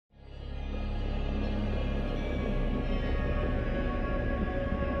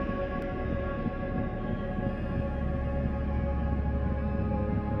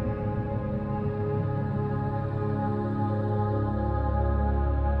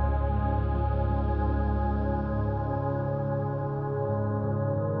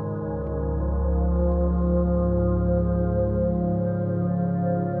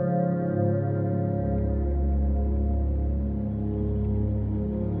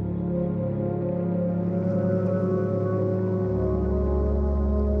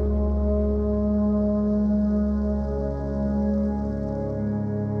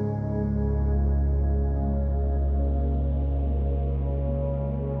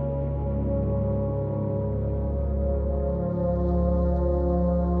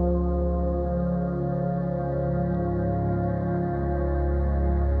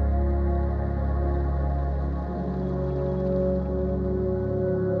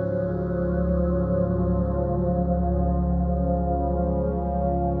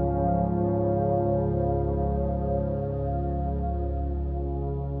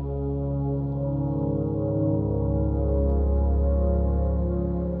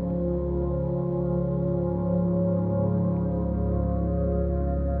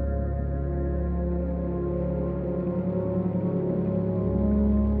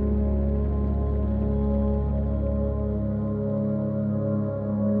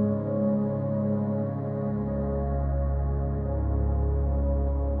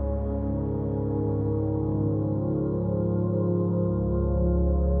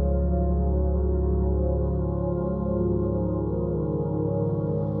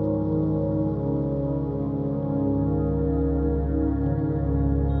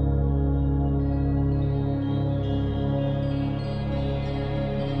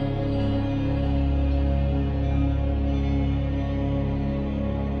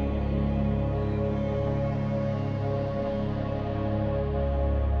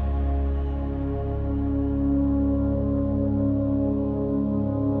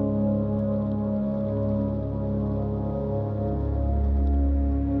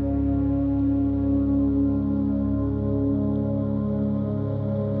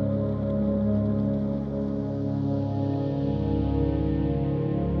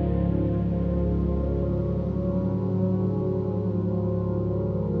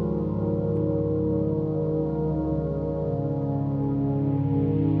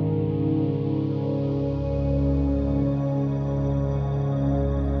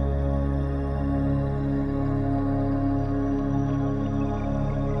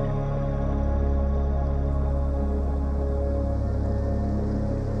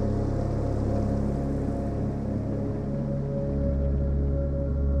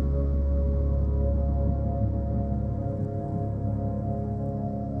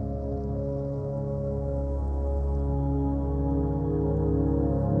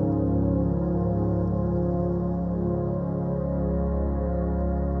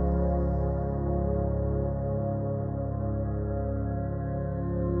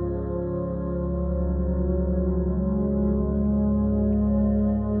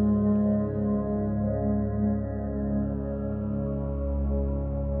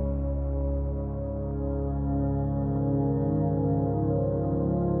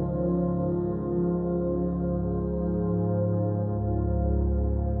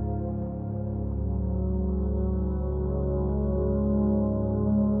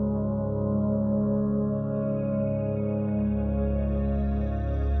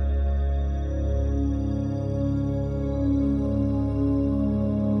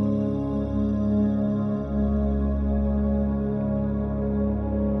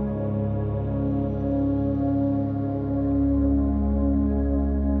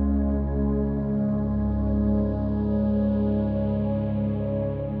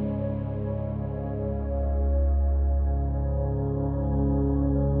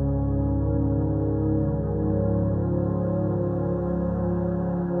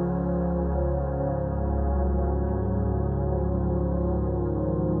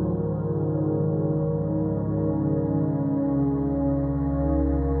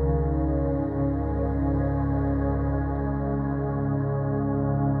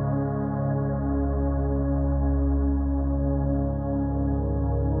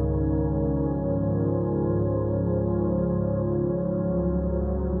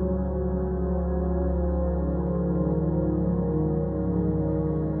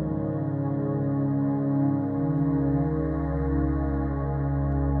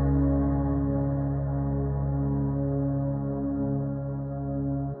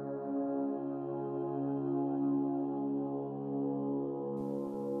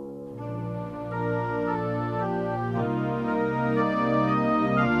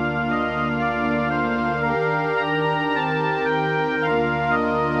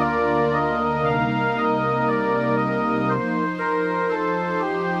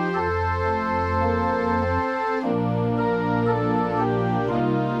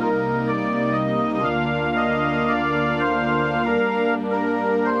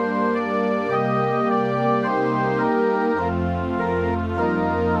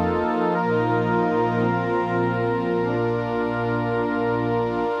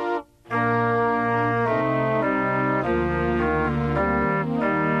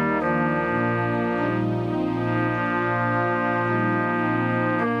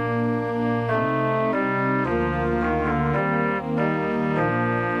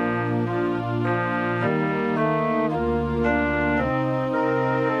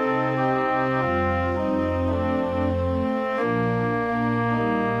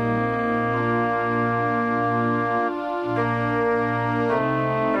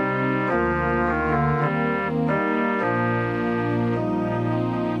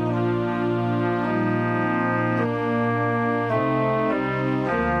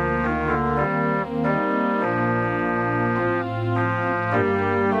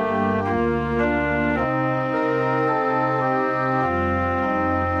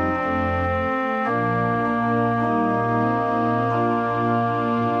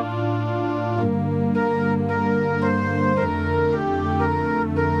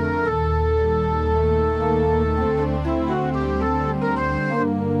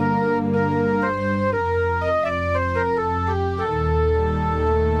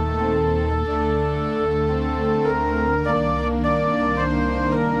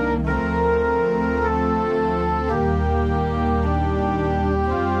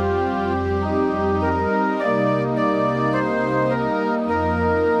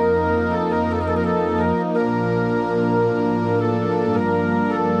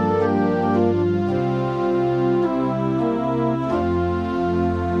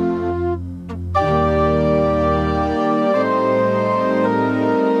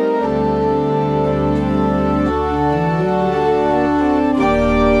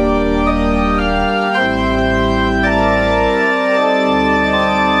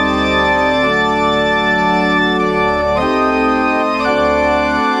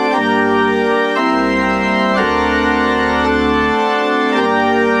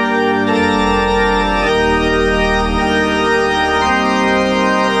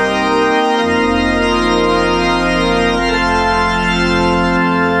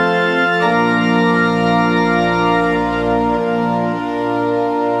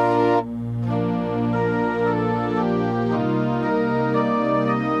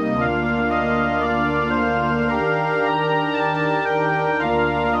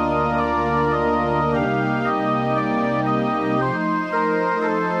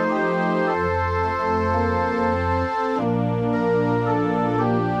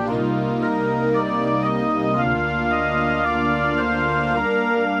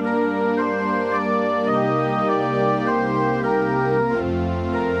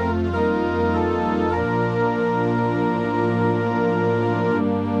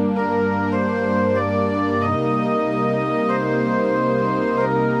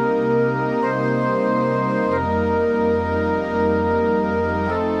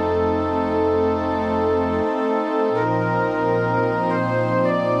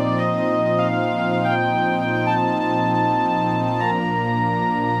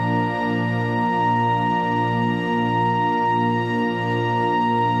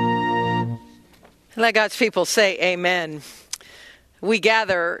Let God's people say amen. We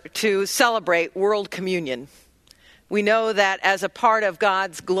gather to celebrate World Communion. We know that as a part of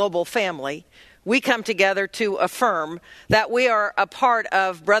God's global family, we come together to affirm that we are a part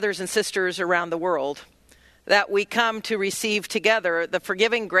of brothers and sisters around the world, that we come to receive together the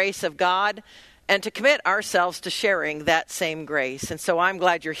forgiving grace of God and to commit ourselves to sharing that same grace. And so I'm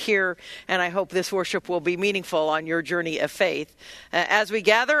glad you're here, and I hope this worship will be meaningful on your journey of faith. As we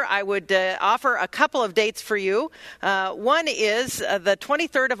gather, I would offer a couple of dates for you. One is the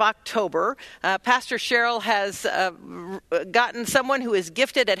 23rd of October. Pastor Cheryl has gotten someone who is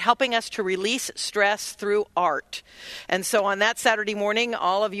gifted at helping us to release stress through art. And so on that Saturday morning,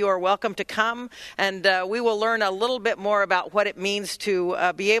 all of you are welcome to come, and we will learn a little bit more about what it means to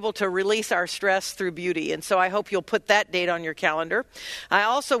be able to release our stress through beauty. And so I hope you'll put that date on your calendar. I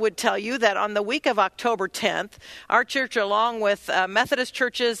also would tell you that on the week of October 10th, our church, along with Methodist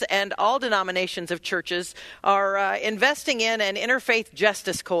churches and all denominations of churches, are investing in an interfaith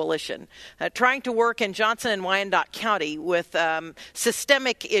justice coalition, trying to work in Johnson and Wyandotte County with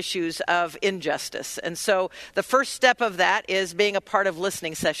systemic issues of injustice. And so the first step of that is being a part of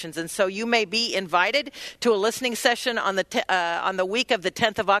listening sessions. And so you may be invited to a listening session on the week of the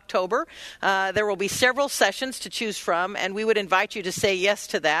 10th of October. There will be several sessions to choose from, and we would invite you to say yes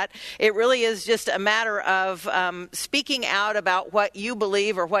to that. It really is just a matter of speaking out about what you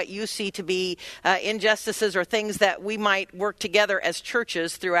believe or what you see to be injustices or things that we might work together as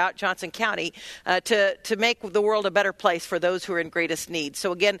churches throughout Johnson County to make the world a better place for those who are in greatest need.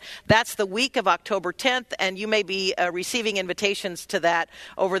 So again, that's the week of October 10th, and you may be receiving invitations to that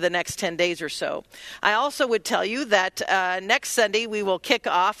over the next 10 days or so. I also would tell you that next Sunday we will kick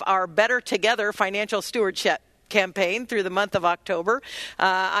off our Better Together financial stewardship campaign through the month of October.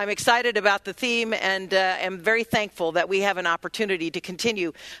 I'm excited about the theme and am very thankful that we have an opportunity to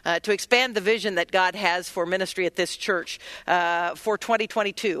continue to expand the vision that God has for ministry at this church for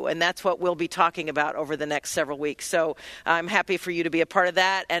 2022. And that's what we'll be talking about over the next several weeks. So I'm happy for you to be a part of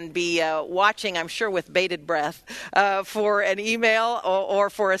that and be watching, I'm sure with bated breath, for an email or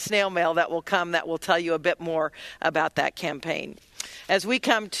for a snail mail that will come that will tell you a bit more about that campaign. As we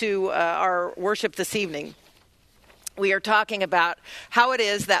come to our worship this evening, we are talking about how it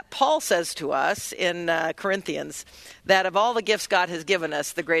is that Paul says to us in Corinthians that of all the gifts God has given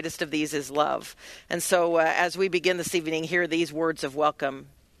us, the greatest of these is love. And so as we begin this evening, hear these words of welcome.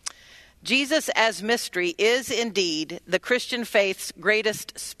 Jesus as mystery is indeed the Christian faith's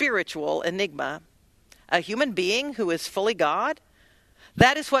greatest spiritual enigma. A human being who is fully God?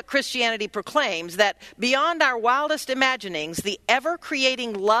 That is what Christianity proclaims, that beyond our wildest imaginings, the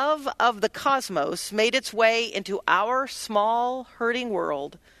ever-creating love of the cosmos made its way into our small, hurting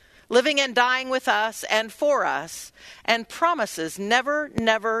world, living and dying with us and for us, and promises never,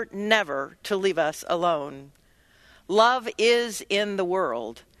 never, never to leave us alone. Love is in the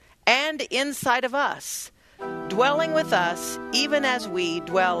world and inside of us, dwelling with us even as we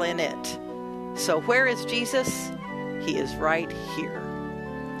dwell in it. So where is Jesus? He is right here.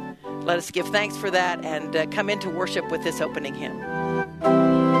 Let us give thanks for that and come into worship with this opening hymn.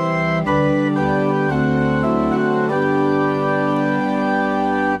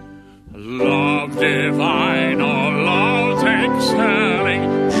 Love divine, oh love excelling,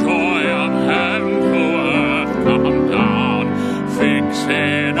 joy of heaven to earth come down, fix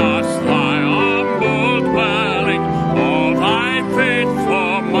in us thy humble dwelling, all thy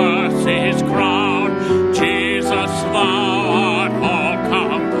faithful mercies crown. Jesus, thou art all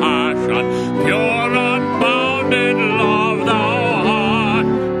compassion, pure unbounded love thou art.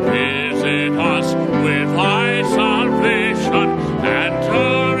 Visit us with thy salvation,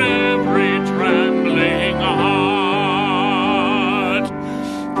 enter every trembling heart.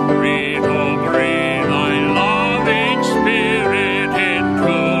 Breathe, oh breathe thy loving spirit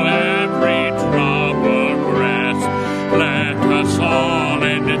into every troubled breast. Let us all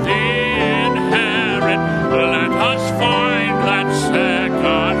in thee inherit, let us find that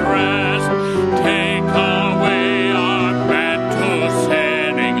second rest. Take away our bent to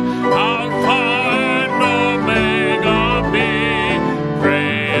sinning, Alpha and Omega be.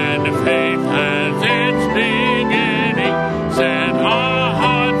 Prayer and faith has its beginning, set our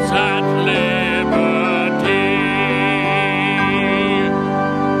hearts at liberty.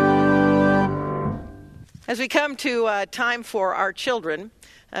 As we come to time for our children,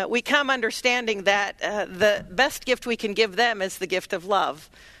 we come understanding that the best gift we can give them is the gift of love.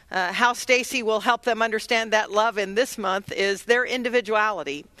 How Stacy will help them understand that love in this month is their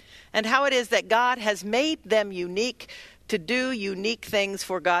individuality and how it is that God has made them unique to do unique things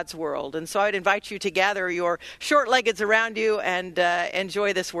for God's world. And so I'd invite you to gather your short-leggeds around you and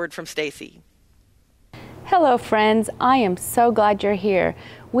enjoy this word from Stacy. Hello friends, I am so glad you're here.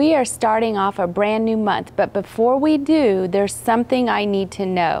 We are starting off a brand new month, but before we do, there's something I need to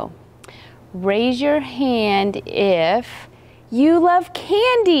know. Raise your hand if you love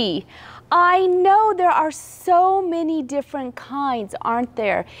candy. I know there are so many different kinds, aren't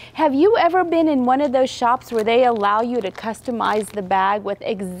there? Have you ever been in one of those shops where they allow you to customize the bag with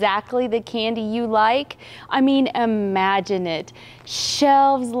exactly the candy you like? I mean, imagine it.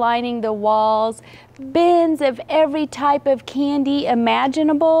 Shelves lining the walls, bins of every type of candy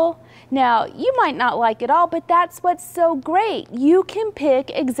imaginable. Now, you might not like it all, but that's what's so great. You can pick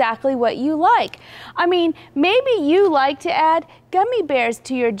exactly what you like. I mean, maybe you like to add gummy bears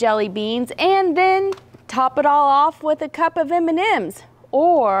to your jelly beans and then top it all off with a cup of M&Ms.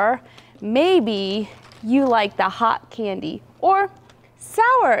 Or maybe you like the hot candy, or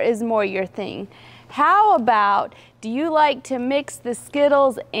sour is more your thing. How about, do you like to mix the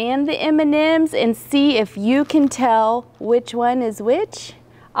Skittles and the M&Ms and see if you can tell which one is which?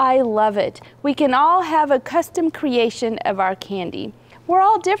 I love it. We can all have a custom creation of our candy. We're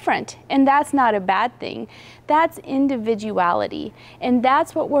all different, and that's not a bad thing. That's individuality, and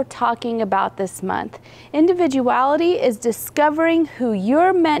that's what we're talking about this month. Individuality is discovering who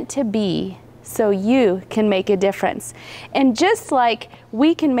you're meant to be so you can make a difference. And just like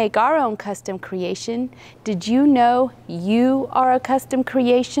we can make our own custom creation, did you know you are a custom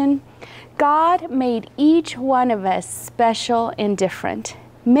creation? God made each one of us special and different.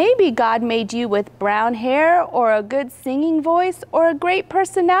 Maybe God made you with brown hair or a good singing voice or a great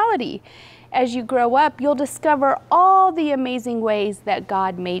personality. As you grow up, you'll discover all the amazing ways that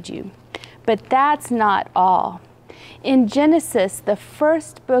God made you. But that's not all. In Genesis, the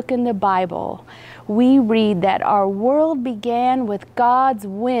first book in the Bible, we read that our world began with God's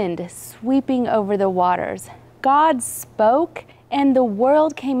wind sweeping over the waters. God spoke, and the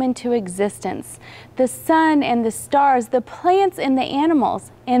world came into existence. The sun and the stars, the plants and the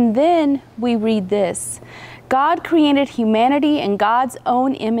animals. And then we read this. God created humanity in God's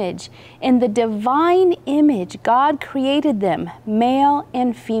own image. In the divine image, God created them, male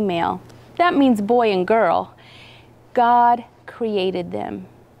and female. That means boy and girl. God created them.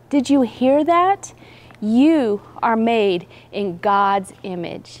 Did you hear that? You are made in God's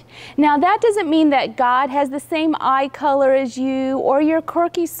image. Now, that doesn't mean that God has the same eye color as you or your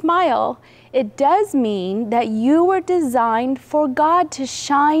quirky smile. It does mean that you were designed for God to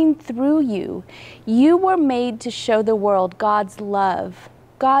shine through you. You were made to show the world God's love,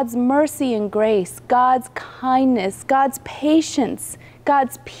 God's mercy and grace, God's kindness, God's patience,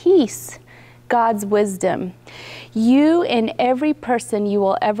 God's peace, God's wisdom. You and every person you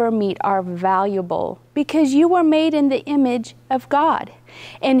will ever meet are valuable because you were made in the image of God.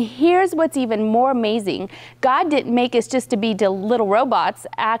 And here's what's even more amazing. God didn't make us just to be little robots,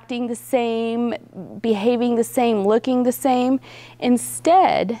 acting the same, behaving the same, looking the same.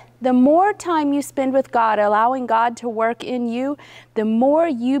 Instead, the more time you spend with God, allowing God to work in you, the more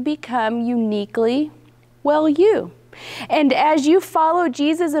you become uniquely, well, you. And as you follow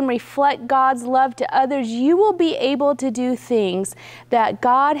Jesus and reflect God's love to others, you will be able to do things that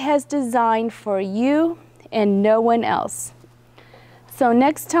God has designed for you and no one else. So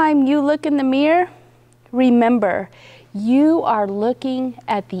next time you look in the mirror, remember, you are looking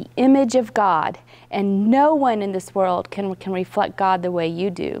at the image of God, and no one in this world can reflect God the way you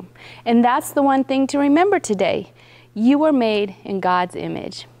do. And that's the one thing to remember today. You were made in God's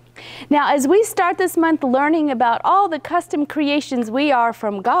image. Now, as we start this month learning about all the custom creations we are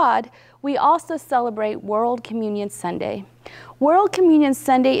from God, we also celebrate World Communion Sunday. World Communion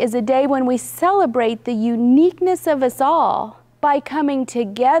Sunday is a day when we celebrate the uniqueness of us all by coming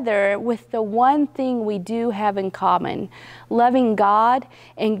together with the one thing we do have in common, loving God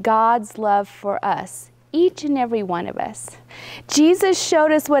and God's love for us. Each and every one of us. Jesus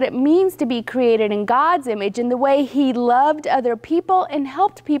showed us what it means to be created in God's image and the way He loved other people and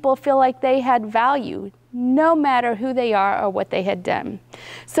helped people feel like they had value, no matter who they are or what they had done.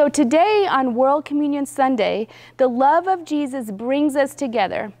 So today on World Communion Sunday, the love of Jesus brings us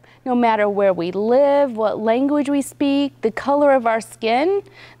together. No matter where we live, what language we speak, the color of our skin,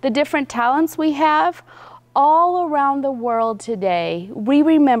 the different talents we have, all around the world today, we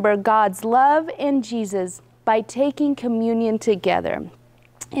remember God's love and Jesus by taking communion together.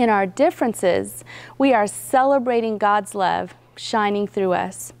 In our differences, we are celebrating God's love shining through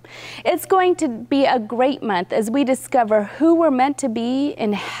us. It's going to be a great month as we discover who we're meant to be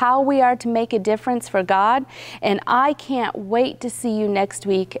and how we are to make a difference for God. And I can't wait to see you next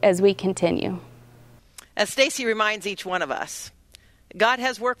week as we continue. As Stacy reminds each one of us, God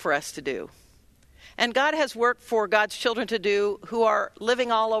has work for us to do. And God has work for God's children to do who are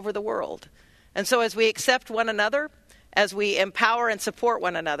living all over the world. And so as we accept one another, as we empower and support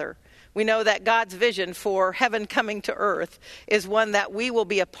one another, we know that God's vision for heaven coming to earth is one that we will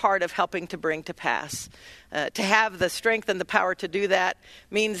be a part of helping to bring to pass. To have the strength and the power to do that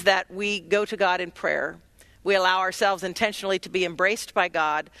means that we go to God in prayer. We allow ourselves intentionally to be embraced by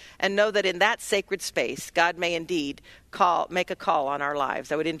God and know that in that sacred space, God may indeed make a call on our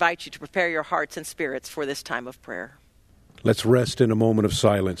lives. I would invite you to prepare your hearts and spirits for this time of prayer. Let's rest in a moment of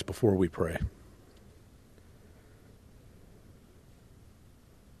silence before we pray.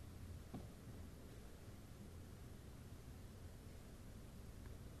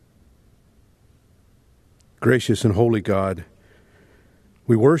 Gracious and holy God,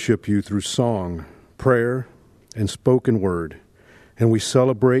 we worship you through song, prayer, and spoken word, and we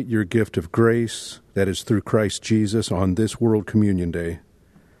celebrate your gift of grace that is through Christ Jesus on this World Communion Day.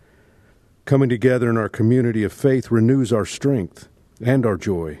 Coming together in our community of faith renews our strength and our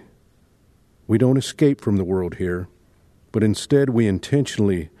joy. We don't escape from the world here, but instead we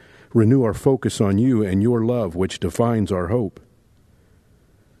intentionally renew our focus on you and your love, which defines our hope.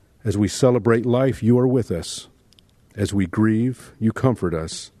 As we celebrate life, you are with us. As we grieve, you comfort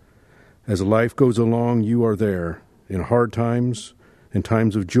us. As life goes along, you are there. In hard times and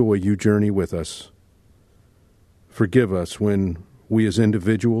times of joy, you journey with us. Forgive us when we as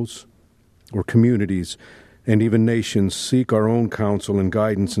individuals or communities and even nations seek our own counsel and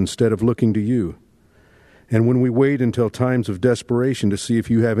guidance instead of looking to you. And when we wait until times of desperation to see if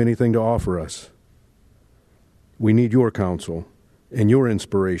you have anything to offer us. We need your counsel and your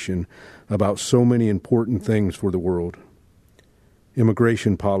inspiration about so many important things for the world.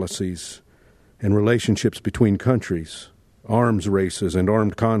 Immigration policies and relationships between countries, arms races and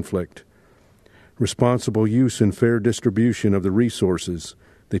armed conflict, responsible use and fair distribution of the resources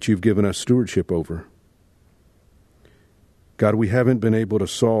that you've given us stewardship over. God, we haven't been able to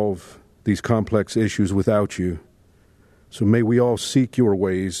solve these complex issues without you, so may we all seek your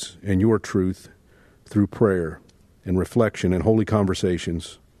ways and your truth through prayer and reflection and holy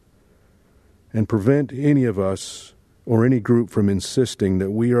conversations, and prevent any of us or any group from insisting that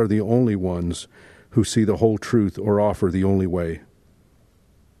we are the only ones who see the whole truth or offer the only way.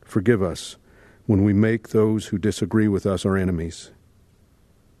 Forgive us when we make those who disagree with us our enemies.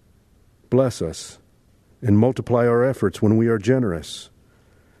 Bless us and multiply our efforts when we are generous,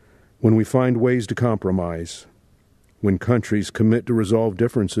 when we find ways to compromise, when countries commit to resolve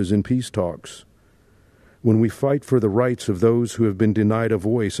differences in peace talks, when we fight for the rights of those who have been denied a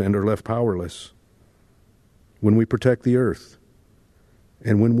voice and are left powerless, when we protect the earth,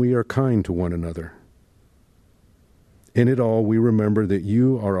 and when we are kind to one another. In it all, we remember that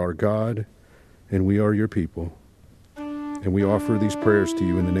you are our God and we are your people. And we offer these prayers to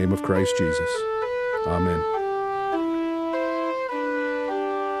you in the name of Christ Jesus. Amen.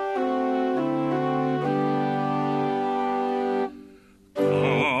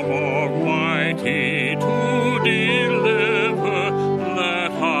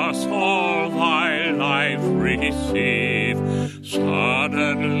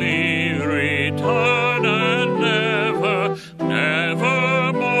 Suddenly return and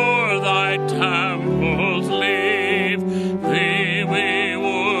never more thy temples leave. Thee we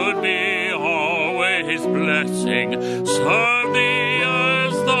would be always blessing, serve thee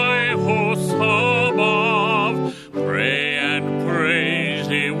as thy hosts above. Pray and praise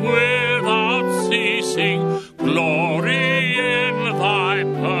thee without ceasing, glory in thy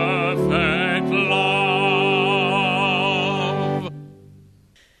perfect love.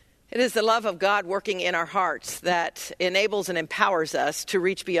 It is the love of God working in our hearts that enables and empowers us to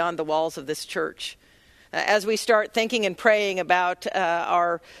reach beyond the walls of this church. As we start thinking and praying about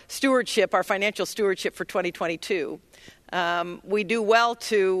our stewardship, our financial stewardship for 2022, we do well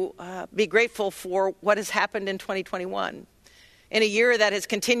to be grateful for what has happened in 2021. In a year that has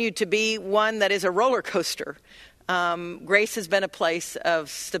continued to be one that is a roller coaster, Grace has been a place of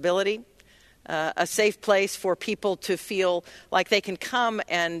stability, a safe place for people to feel like they can come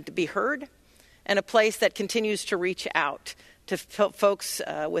and be heard, and a place that continues to reach out to folks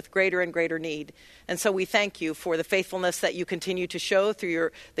with greater and greater need. And so we thank you for the faithfulness that you continue to show through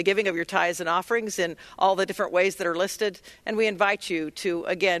the giving of your tithes and offerings in all the different ways that are listed. And we invite you to,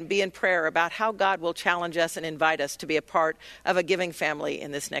 again, be in prayer about how God will challenge us and invite us to be a part of a giving family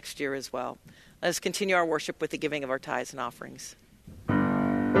in this next year as well. Let us continue our worship with the giving of our tithes and offerings.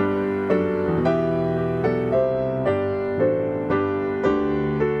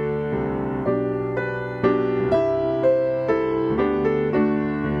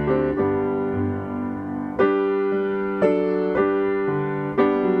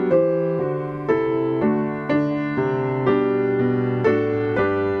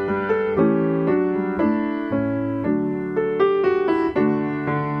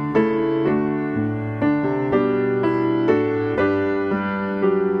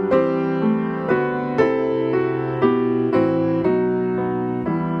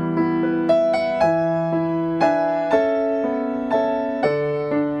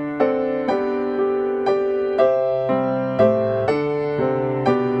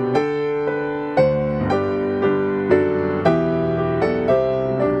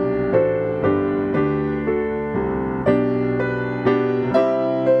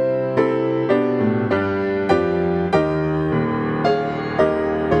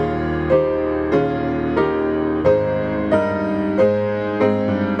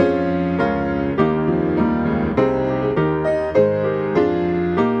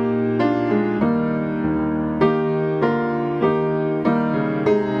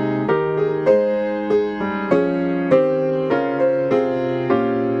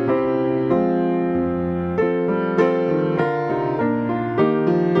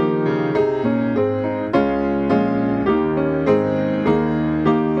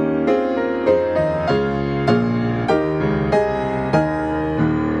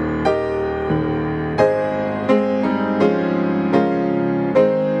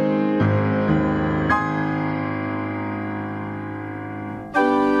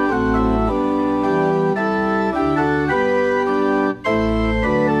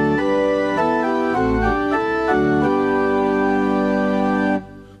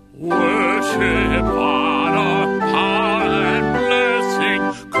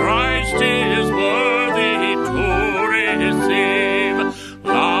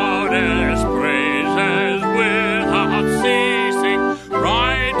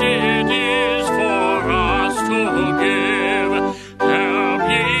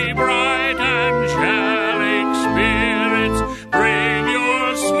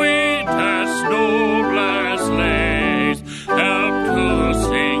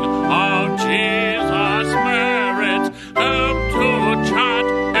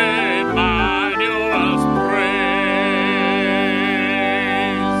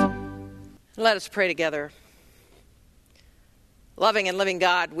 Let us pray together. Loving and living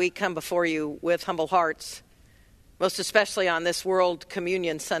God, we come before you with humble hearts, most especially on this World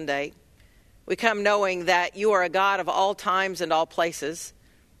Communion Sunday. We come knowing that you are a God of all times and all places,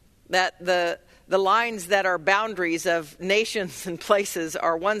 that the lines that are boundaries of nations and places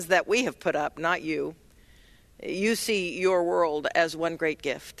are ones that we have put up, not you. You see your world as one great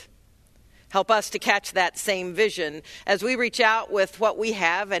gift. Help us to catch that same vision as we reach out with what we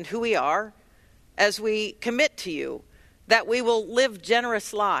have and who we are, as we commit to you that we will live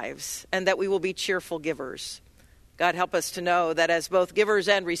generous lives and that we will be cheerful givers. God, help us to know that as both givers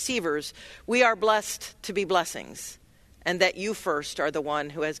and receivers, we are blessed to be blessings, and that you first are the one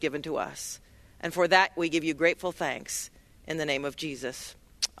who has given to us. And for that, we give you grateful thanks in the name of Jesus.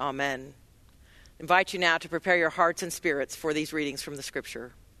 Amen. I invite you now to prepare your hearts and spirits for these readings from the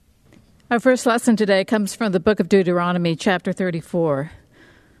Scripture. Our first lesson today comes from the book of Deuteronomy, chapter 34.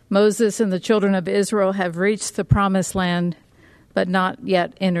 Moses and the children of Israel have reached the promised land, but not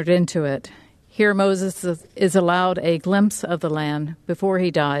yet entered into it. Here Moses is allowed a glimpse of the land before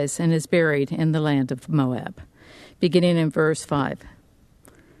he dies and is buried in the land of Moab, beginning in verse 5.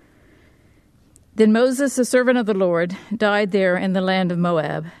 Then Moses, the servant of the Lord, died there in the land of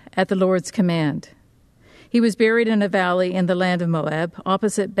Moab at the Lord's command. He was buried in a valley in the land of Moab,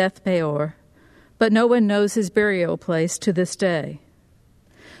 opposite Beth Peor, but no one knows his burial place to this day.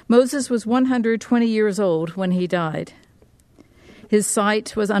 Moses was 120 years old when he died. His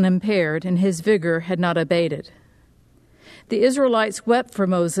sight was unimpaired, and his vigor had not abated. The Israelites wept for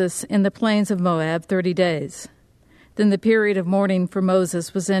Moses in the plains of Moab 30 days. Then the period of mourning for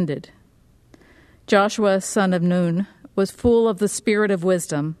Moses was ended. Joshua, son of Nun, was full of the spirit of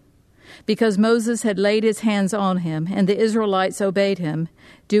wisdom, because Moses had laid his hands on him, and the Israelites obeyed him,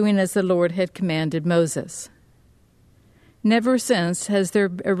 doing as the Lord had commanded Moses. Never since has there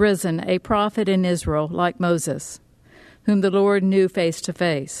arisen a prophet in Israel like Moses, whom the Lord knew face to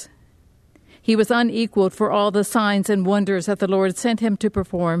face. He was unequaled for all the signs and wonders that the Lord sent him to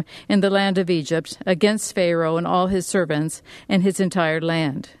perform in the land of Egypt against Pharaoh and all his servants and his entire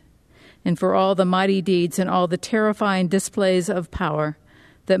land, and for all the mighty deeds and all the terrifying displays of power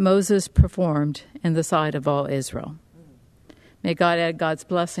that Moses performed in the sight of all Israel. May God add God's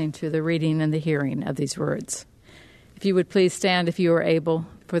blessing to the reading and the hearing of these words. If you would please stand, if you are able,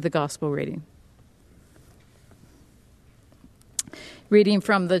 for the gospel reading. Reading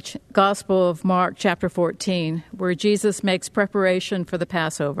from the Gospel of Mark, chapter 14, where Jesus makes preparation for the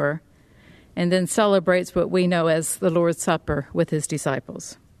Passover and then celebrates what we know as the Lord's Supper with his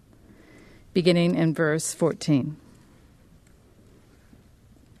disciples. Beginning in verse 14.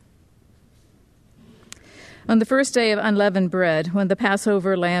 On the first day of unleavened bread, when the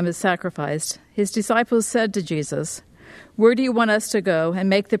Passover lamb is sacrificed, his disciples said to Jesus, "Where do you want us to go and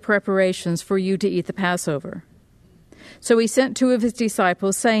make the preparations for you to eat the Passover?" So he sent two of his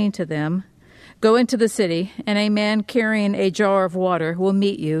disciples, saying to them, "Go into the city, and a man carrying a jar of water will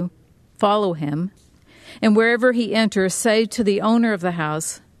meet you. Follow him. And wherever he enters, say to the owner of the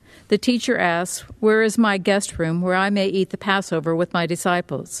house, 'The teacher asks, where is my guest room where I may eat the Passover with my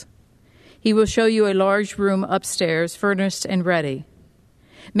disciples?' He will show you a large room upstairs, furnished and ready.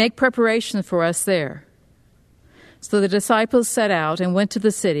 Make preparations for us there." So the disciples set out and went to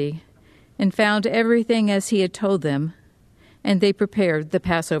the city and found everything as he had told them, and they prepared the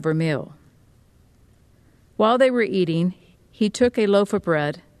Passover meal. While they were eating, he took a loaf of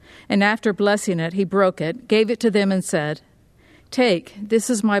bread, and after blessing it, he broke it, gave it to them, and said, "Take, this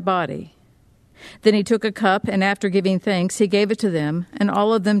is my body." Then he took a cup, and after giving thanks, he gave it to them, and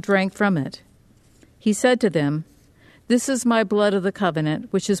all of them drank from it. He said to them, "This is my blood of the covenant,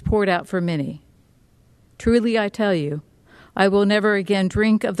 which is poured out for many. Truly I tell you, I will never again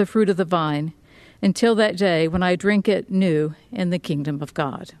drink of the fruit of the vine until that day when I drink it new in the kingdom of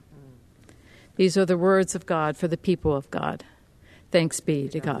God." These are the words of God for the people of God. Thanks be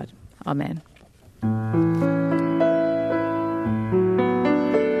to God. Amen.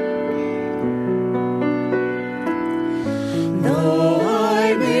 Though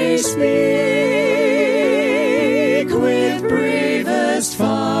I may speak with bravest fire,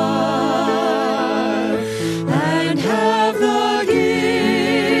 and have the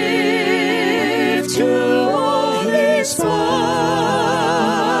gift to only inspire,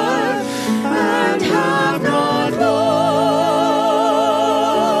 and have not love,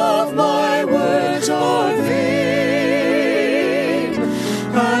 my words are vain,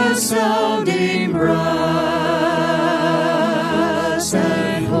 as sounding brass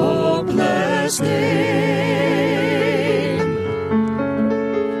and hopeless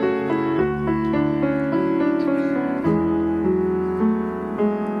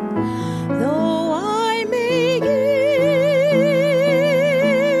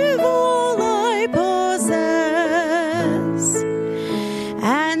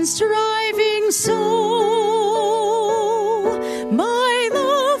so my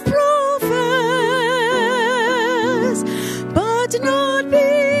love profess, but not begin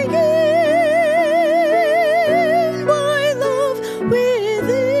my love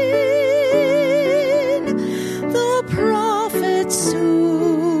within. The prophet soon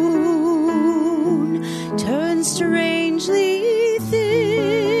turns strangely thin.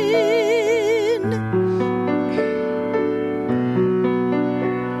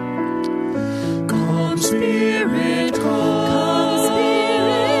 Come, Spirit, come,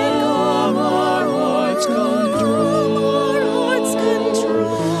 Spirit, come, our hearts control,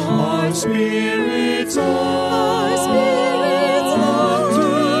 our spirits long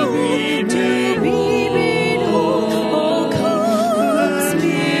to be made whole. Oh, come,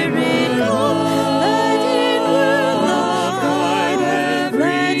 Spirit, come, let inward love guide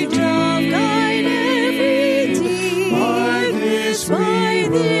every deed. By this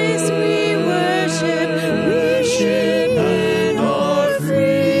we worship and are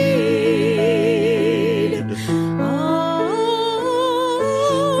freed.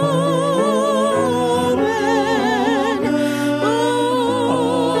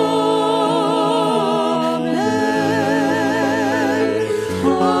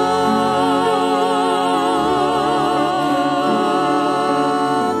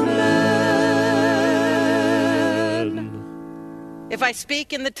 If I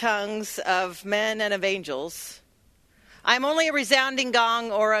speak in the tongues of men and of angels, I am only a resounding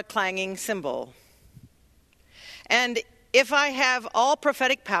gong or a clanging cymbal. And if I have all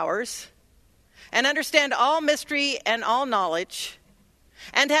prophetic powers, and understand all mystery and all knowledge,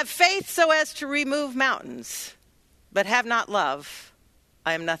 and have faith so as to remove mountains, but have not love,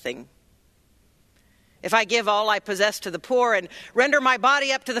 I am nothing. If I give all I possess to the poor and render my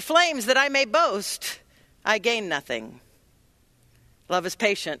body up to the flames that I may boast, I gain nothing. Love is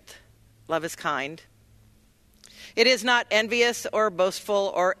patient. Love is kind. It is not envious or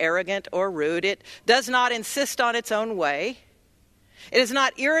boastful or arrogant or rude. It does not insist on its own way. It is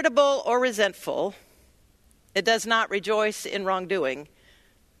not irritable or resentful. It does not rejoice in wrongdoing,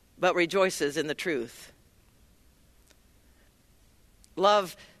 but rejoices in the truth.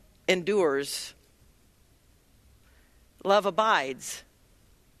 Love endures. Love abides.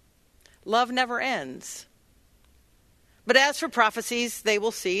 Love never ends. But as for prophecies, they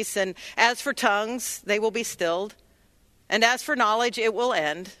will cease, and as for tongues, they will be stilled, and as for knowledge, it will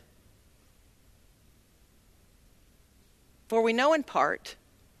end. For we know in part,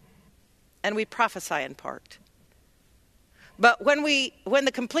 and we prophesy in part. But when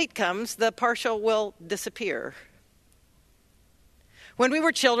the complete comes, the partial will disappear. When we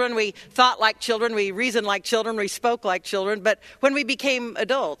were children, we thought like children, we reasoned like children, we spoke like children. But when we became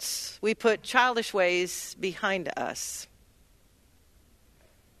adults, we put childish ways behind us.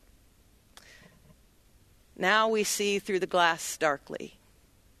 Now we see through the glass darkly.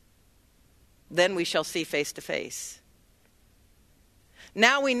 Then we shall see face to face.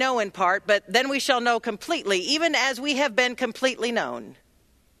 Now we know in part, but then we shall know completely, even as we have been completely known.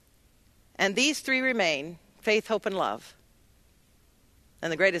 And these three remain, faith, hope, and love.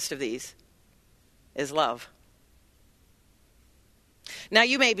 And the greatest of these is love. Now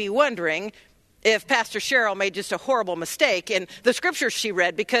you may be wondering if Pastor Cheryl made just a horrible mistake in the scripture she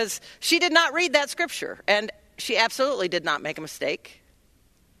read, because she did not read that scripture, and she absolutely did not make a mistake.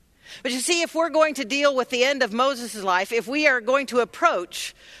 But you see, if we're going to deal with the end of Moses' life, if we are going to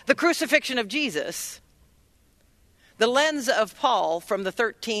approach the crucifixion of Jesus, the lens of Paul from the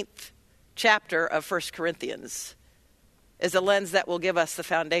 13th chapter of 1 Corinthians is a lens that will give us the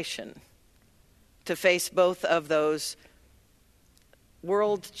foundation to face both of those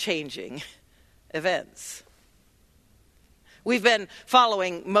world-changing events. We've been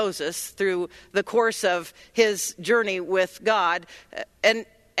following Moses through the course of his journey with God, and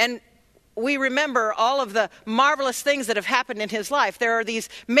we remember all of the marvelous things that have happened in his life. There are these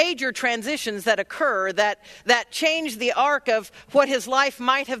major transitions that occur that change the arc of what his life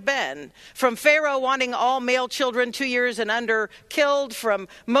might have been. From Pharaoh wanting all male children 2 years and under killed, from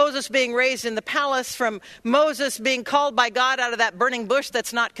Moses being raised in the palace, from Moses being called by God out of that burning bush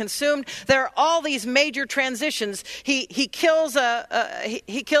that's not consumed. There are all these major transitions. He kills an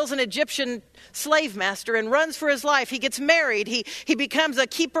Egyptian slave master and runs for his life. He gets married. He becomes a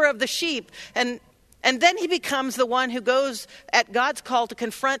keeper of the sheep. And then he becomes the one who goes at God's call to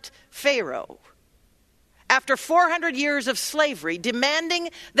confront Pharaoh. After 400 years of slavery, demanding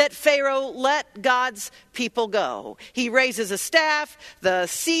that Pharaoh let God's people go. He raises a staff, the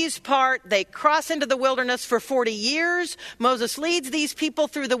seas part, they cross into the wilderness for 40 years. Moses leads these people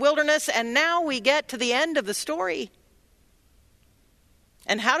through the wilderness, and now we get to the end of the story.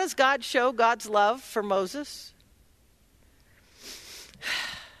 And how does God show God's love for Moses?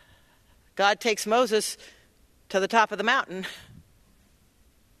 God takes Moses to the top of the mountain,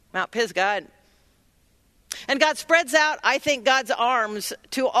 Mount Pisgah. And God spreads out, I think, God's arms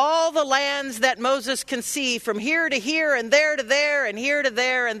to all the lands that Moses can see, from here to here and there to there and here to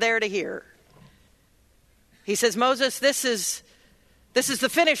there and there to here. He says, Moses, this is the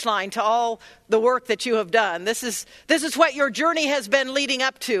finish line to all the work that you have done. This is what your journey has been leading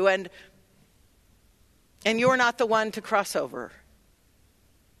up to, and you're not the one to cross over.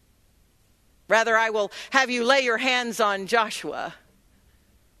 Rather, I will have you lay your hands on Joshua,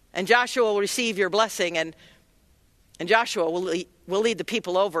 and Joshua will receive your blessing, and Joshua will lead the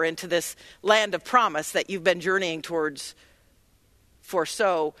people over into this land of promise that you've been journeying towards for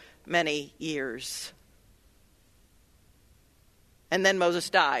so many years. And then Moses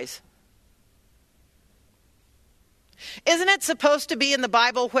dies. Isn't it supposed to be in the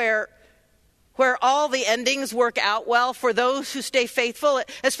Bible where all the endings work out well for those who stay faithful,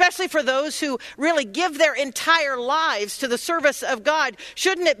 especially for those who really give their entire lives to the service of God?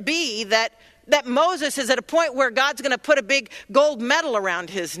 Shouldn't it be that Moses is at a point where God's going to put a big gold medal around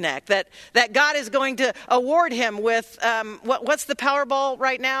his neck, that God is going to award him with, what's the Powerball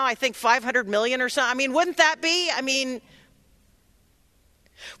right now? I think 500 million or something. I mean, wouldn't that be? I mean,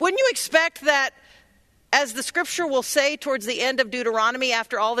 wouldn't you expect that, as the scripture will say towards the end of Deuteronomy,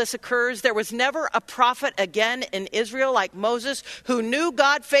 after all this occurs, there was never a prophet again in Israel like Moses, who knew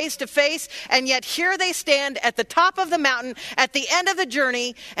God face to face, and yet here they stand at the top of the mountain at the end of the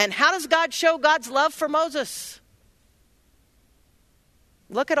journey. And how does God show God's love for Moses?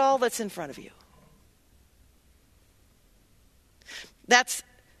 Look at all that's in front of you. That's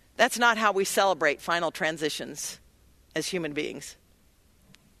not how we celebrate final transitions as human beings.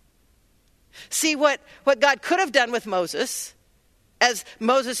 See what God could have done with Moses as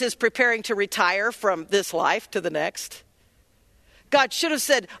Moses is preparing to retire from this life to the next. God should have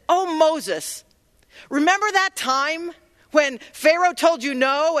said, "Oh, Moses, remember that time when Pharaoh told you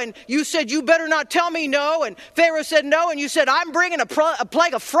no and you said, you better not tell me no, and Pharaoh said no, and you said, I'm bringing a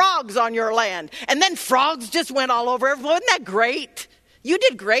plague of frogs on your land." And then frogs just went all over everyone. Wasn't that great? You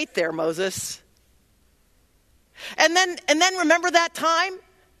did great there, Moses. And then remember that time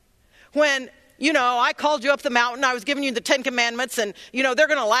when, I called you up the mountain, I was giving you the 10 Commandments, and, they're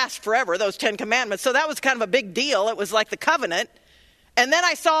going to last forever, those 10 Commandments. So that was kind of a big deal. It was like the covenant. And then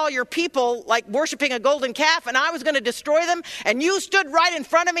I saw your people like worshiping a golden calf, and I was going to destroy them. And you stood right in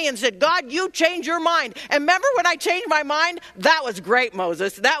front of me and said, God, you changed your mind. And remember when I changed my mind? That was great,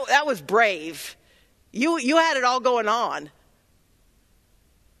 Moses. That was brave. You had it all going on.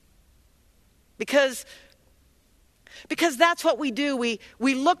 Because that's what we do. We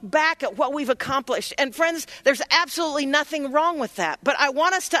look back at what we've accomplished. And friends, there's absolutely nothing wrong with that. But I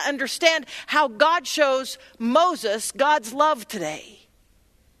want us to understand how God shows Moses God's love today.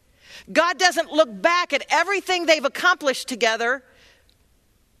 God doesn't look back at everything they've accomplished together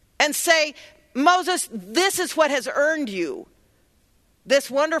and say, Moses, this is what has earned you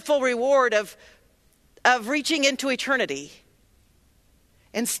this wonderful reward of reaching into eternity.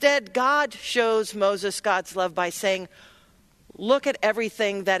 Instead, God shows Moses God's love by saying, look at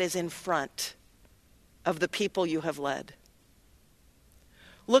everything that is in front of the people you have led.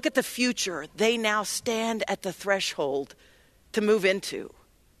 Look at the future they now stand at the threshold to move into.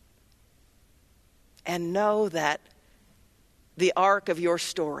 And know that the arc of your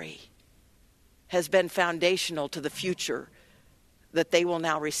story has been foundational to the future that they will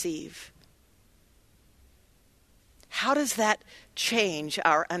now receive. How does that change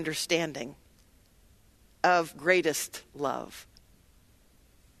our understanding of greatest love?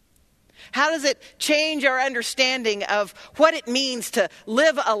 How does it change our understanding of what it means to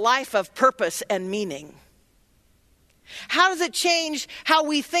live a life of purpose and meaning? How does it change how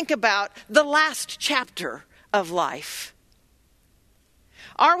we think about the last chapter of life?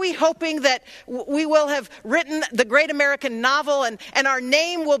 Are we hoping that we will have written the great American novel and our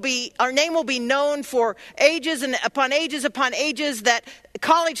name will be known for ages and upon ages that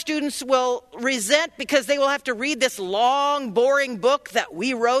college students will resent because they will have to read this long, boring book that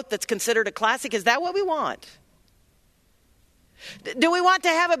we wrote that's considered a classic? Is that what we want? Do we want to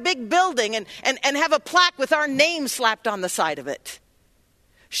have a big building and have a plaque with our name slapped on the side of it,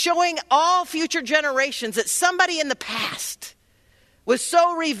 showing all future generations that somebody in the past was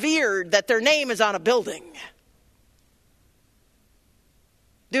so revered that their name is on a building?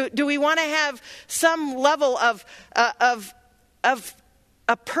 Do we want to have some level of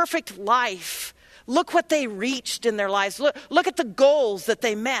a perfect life? Look what they reached in their lives. Look at the goals that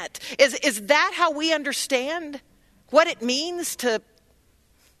they met. Is that how we understand what it means to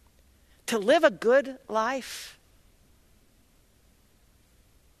to live a good life?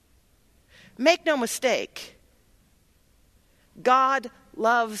 Make no mistake, God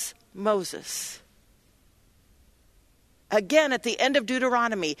loves Moses. Again, at the end of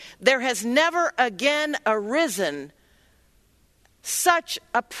Deuteronomy, there has never again arisen such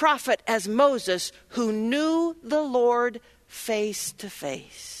a prophet as Moses who knew the Lord face to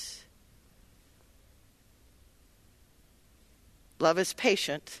face. Love is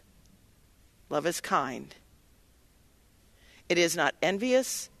patient. Love is kind. It is not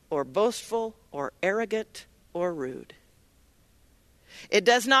envious or boastful or arrogant or rude. It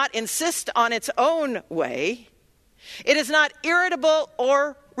does not insist on its own way. It is not irritable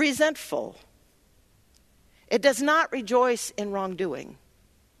or resentful. It does not rejoice in wrongdoing,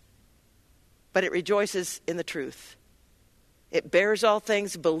 but it rejoices in the truth. It bears all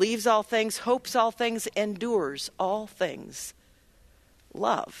things, believes all things, hopes all things, endures all things.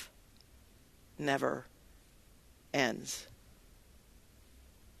 Love never ends.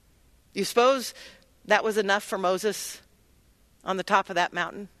 You suppose that was enough for Moses on the top of that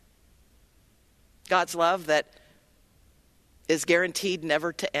mountain? God's love that is guaranteed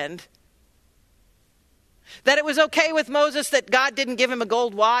never to end? That it was okay with Moses that God didn't give him a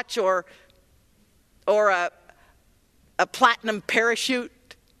gold watch or a platinum parachute?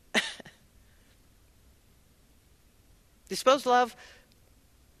 Do you suppose love,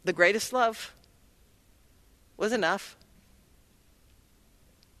 the greatest love, was enough?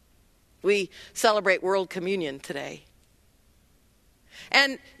 We celebrate World Communion today.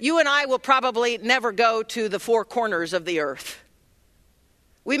 And you and I will probably never go to the four corners of the earth.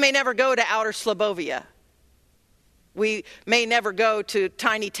 We may never go to outer Slobovia. We may never go to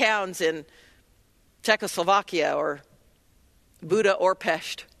tiny towns in Czechoslovakia or Buda or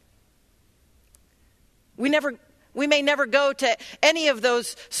Pest. We may never go to any of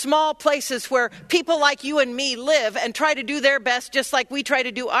those small places where people like you and me live and try to do their best just like we try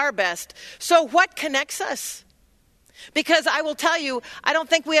to do our best. So what connects us? Because I will tell you, I don't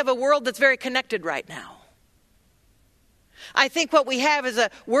think we have a world that's very connected right now. I think what we have is a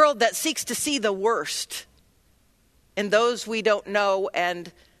world that seeks to see the worst in those we don't know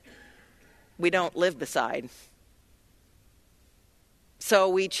and we don't live beside. So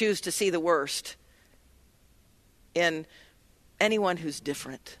we choose to see the worst in anyone who's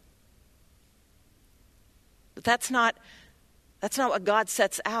different. But that's not what God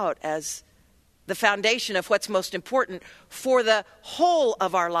sets out as the foundation of what's most important for the whole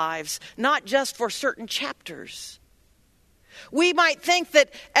of our lives, not just for certain chapters. We might think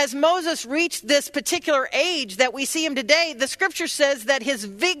that as Moses reached this particular age that we see him today, the scripture says that his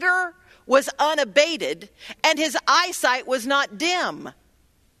vigor was unabated and his eyesight was not dim.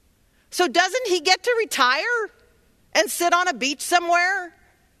 So doesn't he get to retire and sit on a beach somewhere?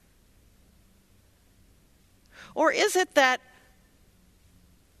 Or is it that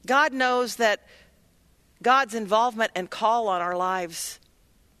God knows that God's involvement and call on our lives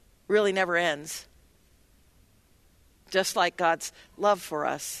really never ends? Just like God's love for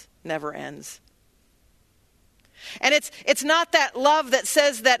us never ends. And it's not that love that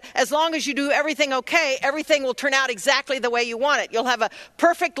says that as long as you do everything okay, everything will turn out exactly the way you want it. You'll have a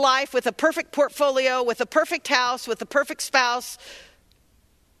perfect life with a perfect portfolio, with a perfect house, with a perfect spouse,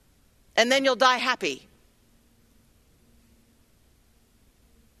 and then you'll die happy.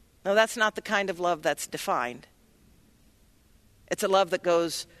 No, that's not the kind of love that's defined. It's a love that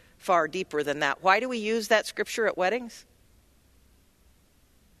goes far deeper than that. Why do we use that scripture at weddings?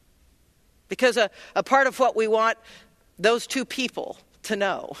 Because a part of what we want those two people to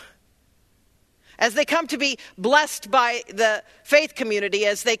know, as they come to be blessed by the faith community,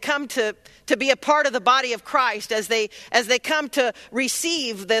 as they come to be a part of the body of Christ, as they come to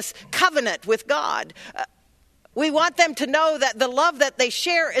receive this covenant with God, we want them to know that the love that they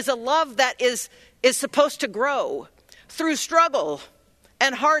share is a love that is supposed to grow through struggle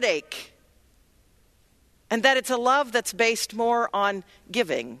and heartache, and that it's a love that's based more on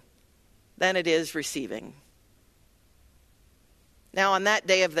giving than it is receiving. Now, on that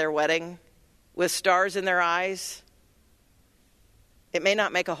day of their wedding, with stars in their eyes, it may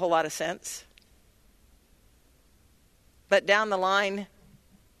not make a whole lot of sense. But down the line,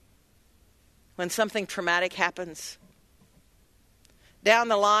 when something traumatic happens, down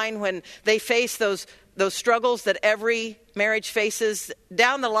the line when they face those struggles that every marriage faces,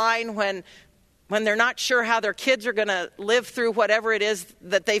 down the line when they're not sure how their kids are going to live through whatever it is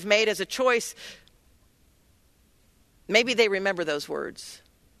that they've made as a choice, maybe they remember those words.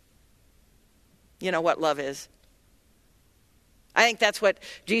 You know what love is. I think that's what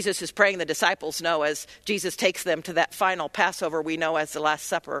Jesus is praying the disciples know as Jesus takes them to that final Passover we know as the Last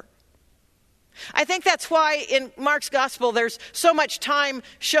Supper. I think that's why in Mark's gospel there's so much time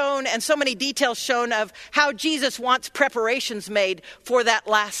shown and so many details shown of how Jesus wants preparations made for that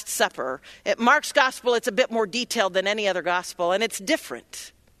Last Supper. In Mark's gospel, it's a bit more detailed than any other gospel, and it's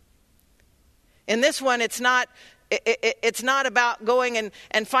different. In this one, it's not about going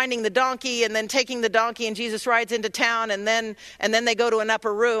and finding the donkey and then taking the donkey and Jesus rides into town and then they go to an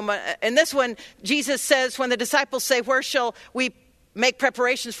upper room. In this one, Jesus says, when the disciples say, "Where shall we make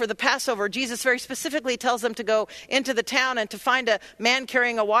preparations for the Passover?" Jesus very specifically tells them to go into the town and to find a man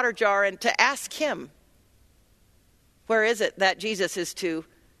carrying a water jar and to ask him, where is it that Jesus is to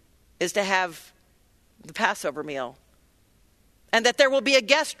have the Passover meal? And that there will be a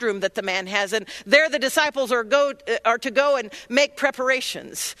guest room that the man has, and there the disciples are to go and make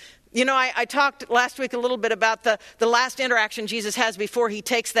preparations. You know, I talked last week a little bit about the last interaction Jesus has before he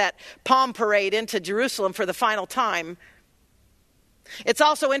takes that palm parade into Jerusalem for the final time. It's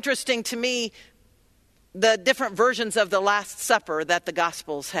also interesting to me the different versions of the Last Supper that the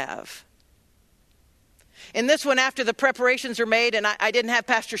Gospels have. In this one, after the preparations are made, and I didn't have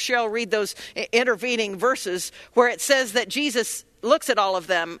Pastor Cheryl read those intervening verses, where it says that Jesus looks at all of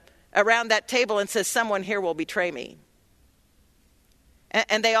them around that table and says, "Someone here will betray me."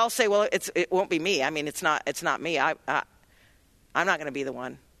 And they all say, "Well, it won't be me. I mean, it's not me. I'm not going to be the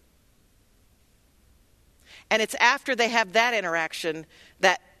one." And it's after they have that interaction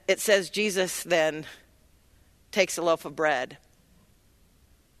that it says Jesus then takes a loaf of bread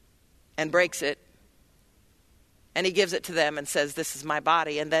and breaks it. And he gives it to them and says, "This is my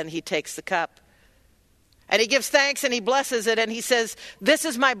body." And then he takes the cup. And he gives thanks and he blesses it. And he says, "This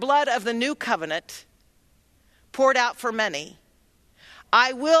is my blood of the new covenant, poured out for many.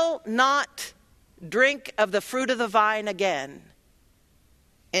 I will not drink of the fruit of the vine again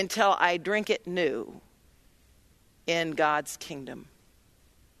until I drink it new in God's kingdom."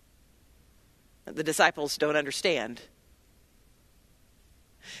 The disciples don't understand.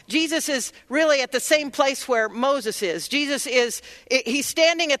 Jesus is really at the same place where Moses is. He's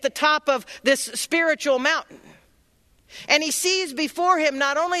standing at the top of this spiritual mountain. And he sees before him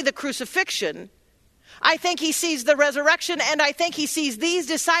not only the crucifixion, I think he sees the resurrection, and I think he sees these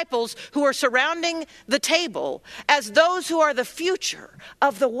disciples who are surrounding the table as those who are the future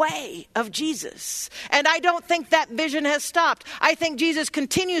of the way of Jesus. And I don't think that vision has stopped. I think Jesus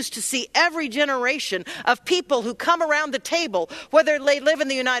continues to see every generation of people who come around the table, whether they live in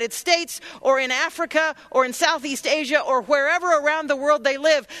the United States or in Africa or in Southeast Asia or wherever around the world they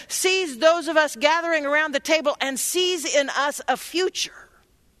live, sees those of us gathering around the table and sees in us a future.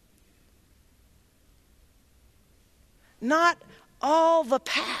 Not all the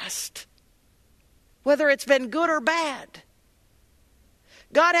past, whether it's been good or bad.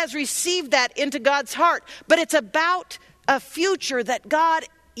 God has received that into God's heart, but it's about a future that God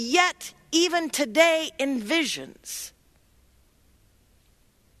yet even today envisions.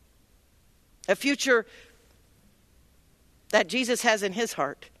 A future that Jesus has in his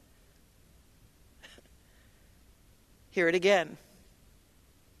heart. Hear it again.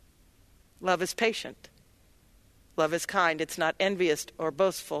 Love is patient. Love is kind. It's not envious or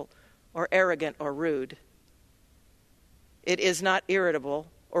boastful or arrogant or rude. It is not irritable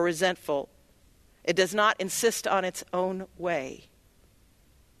or resentful. It does not insist on its own way.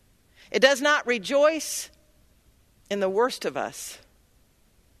 It does not rejoice in the worst of us.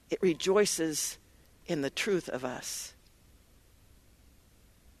 It rejoices in the truth of us.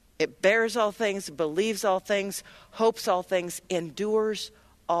 It bears all things, believes all things, hopes all things, endures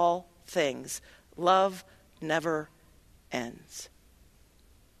all things. Love never ends.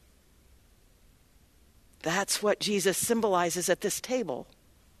 That's what Jesus symbolizes at this table.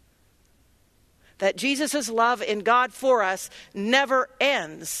 That Jesus' love in God for us never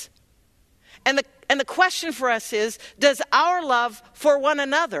ends. And the question for us is, does our love for one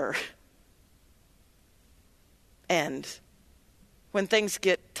another end when things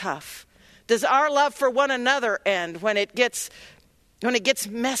get tough? Does our love for one another end when it gets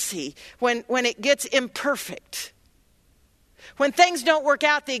messy, when it gets imperfect, when things don't work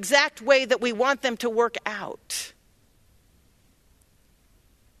out the exact way that we want them to work out?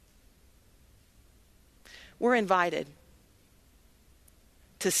 We're invited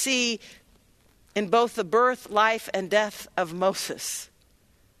to see in both the birth, life, and death of Moses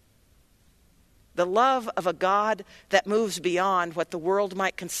the love of a God that moves beyond what the world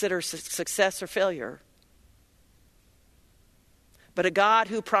might consider success or failure. But a God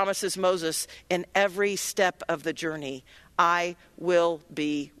who promises Moses in every step of the journey, "I will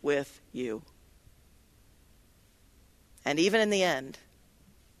be with you." And even in the end,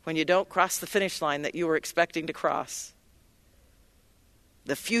 when you don't cross the finish line that you were expecting to cross,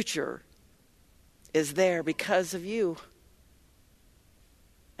 the future is there because of you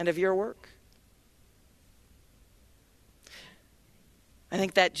and of your work. I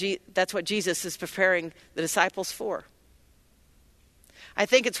think that's what Jesus is preparing the disciples for. I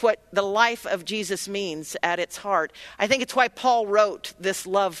think it's what the life of Jesus means at its heart. I think it's why Paul wrote this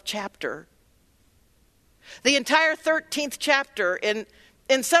love chapter. The entire 13th chapter, in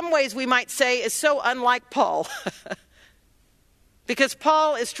some ways we might say, is so unlike Paul. Because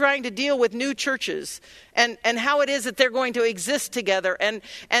Paul is trying to deal with new churches and how it is that they're going to exist together. And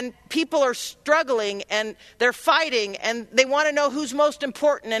people are struggling and they're fighting and they want to know who's most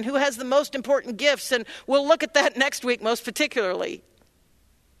important and who has the most important gifts. And we'll look at that next week most particularly.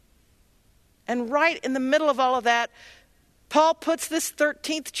 And right in the middle of all of that, Paul puts this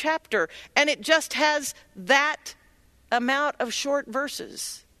 13th chapter, and it just has that amount of short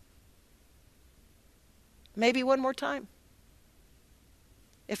verses. Maybe one more time.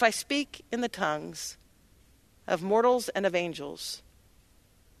 If I speak in the tongues of mortals and of angels,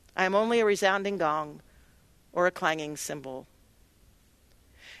 I am only a resounding gong or a clanging cymbal.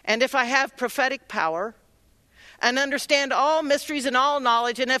 And if I have prophetic power and understand all mysteries and all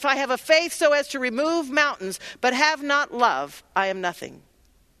knowledge, and if I have a faith so as to remove mountains, but have not love, I am nothing.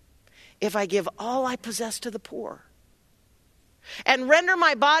 If I give all I possess to the poor, and render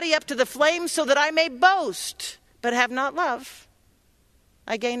my body up to the flames so that I may boast, but have not love,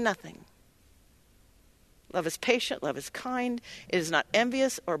 I gain nothing. Love is patient, love is kind. It is not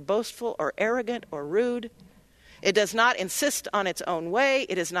envious or boastful or arrogant or rude. It does not insist on its own way.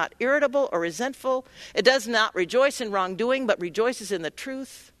 It is not irritable or resentful. It does not rejoice in wrongdoing, but rejoices in the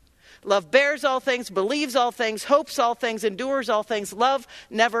truth. Love bears all things, believes all things, hopes all things, endures all things. Love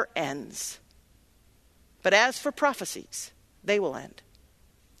never ends. But as for prophecies, they will end.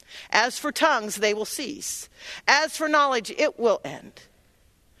 As for tongues, they will cease. As for knowledge, it will end.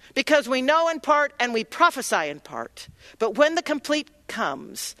 Because we know in part and we prophesy in part. But when the complete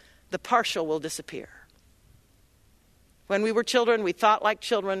comes, the partial will disappear. When we were children, we thought like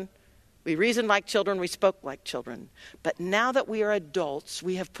children, we reasoned like children, we spoke like children. But now that we are adults,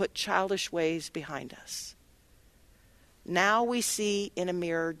 we have put childish ways behind us. Now we see in a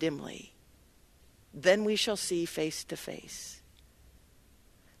mirror dimly. Then we shall see face to face.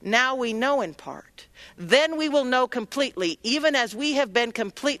 Now we know in part. Then we will know completely, even as we have been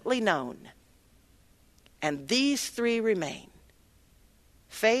completely known. And these three remain: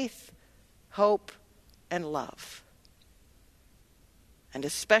 faith, hope, and love. And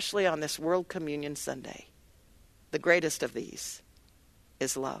especially on this World Communion Sunday, the greatest of these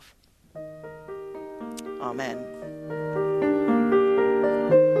is love. Amen.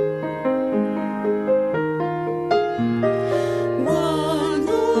 One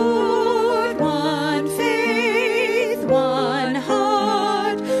Lord, one faith, one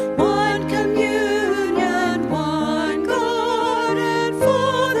heart, one communion, one God and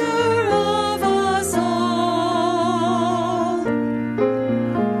Father of us all.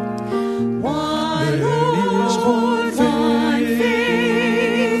 One Lord, one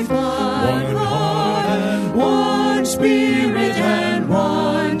faith, one heart, one Spirit and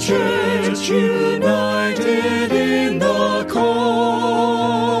one church, united in the call.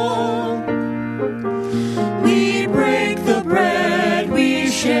 We break the bread, we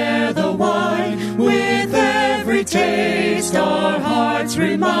share the wine. With every taste, our hearts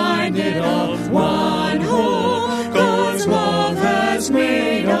reminded of one hope. God's love has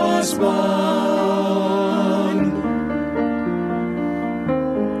made us one.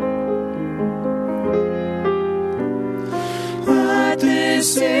 At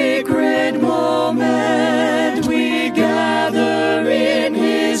this sacred moment, we gather in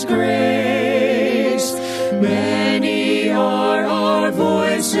His grace. Many are our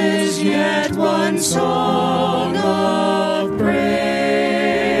voices, yet one song of praise.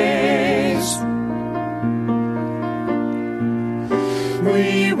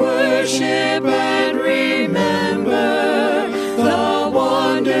 We worship and remember the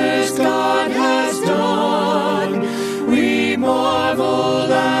wonders God has done. We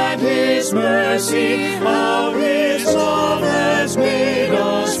marvel at His mercy, how His love has made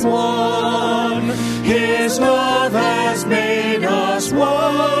us one. His love has made us one.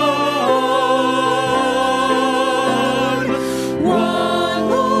 One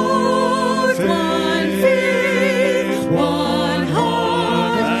Lord, one faith, one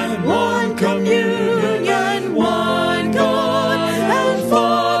heart, and one communion, one God and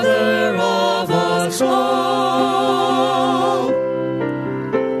Father of us all.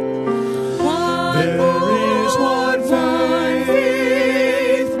 There is one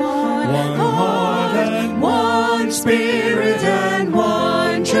faith, one heart, and one Spirit.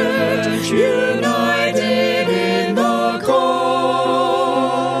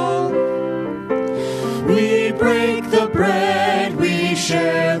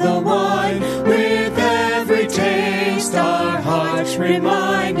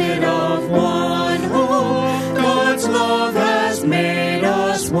 reminded of one hope. God's love has made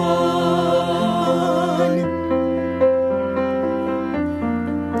us one.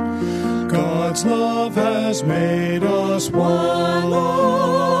 God's love has made us one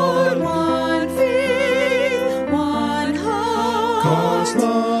Lord, one faith, one hope. God's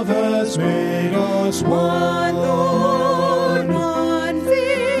love has made us one Lord, one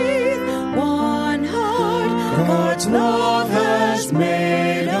faith, one heart. God's love has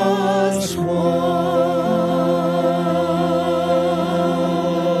made us one.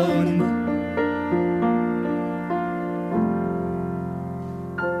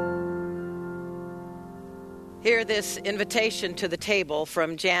 Hear this invitation to the table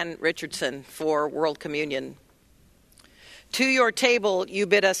from Jan Richardson for World Communion. To your table you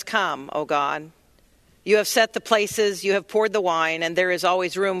bid us come, O God. You have set the places, you have poured the wine, and there is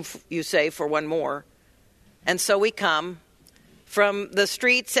always room, you say, for one more. And so we come. From the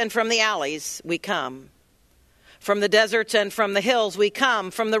streets and from the alleys, we come. From the deserts and from the hills, we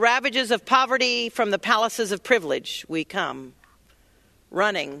come. From the ravages of poverty, from the palaces of privilege, we come.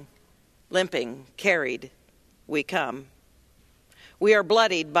 Running, limping, carried, we come. We are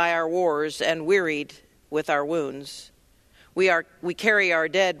bloodied by our wars and wearied with our wounds. We carry our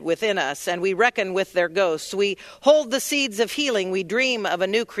dead within us, and we reckon with their ghosts. We hold the seeds of healing. We dream of a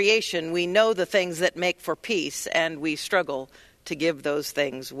new creation. We know the things that make for peace, and we struggle to give those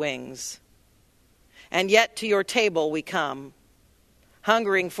things wings. And yet to your table we come.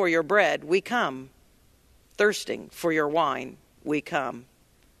 Hungering for your bread, we come. Thirsting for your wine, we come.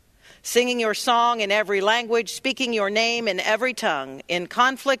 Singing your song in every language, speaking your name in every tongue, in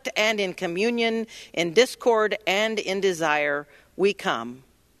conflict and in communion, in discord and in desire, we come.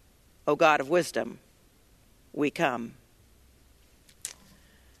 O God of wisdom, we come.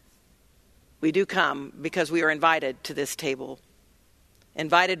 We do come because we are invited to this table,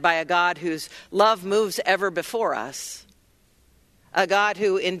 invited by a God whose love moves ever before us, a God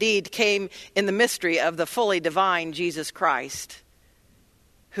who indeed came in the mystery of the fully divine Jesus Christ,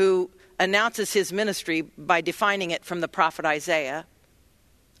 who announces his ministry by defining it from the prophet Isaiah.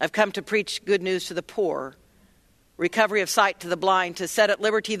 I've come to preach good news to the poor, recovery of sight to the blind, to set at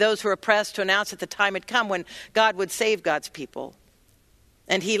liberty those who are oppressed, to announce that the time had come when God would save God's people.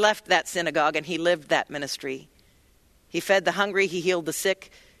 And he left that synagogue and he lived that ministry. He fed the hungry, he healed the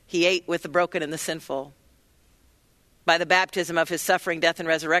sick, he ate with the broken and the sinful. By the baptism of his suffering, death, and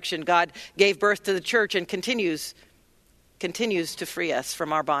resurrection, God gave birth to the church and continues to free us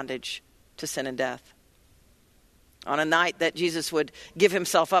from our bondage to sin and death. On a night that Jesus would give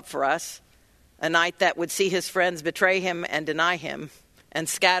himself up for us, a night that would see his friends betray him and deny him and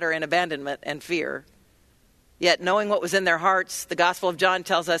scatter in abandonment and fear. Yet knowing what was in their hearts, the Gospel of John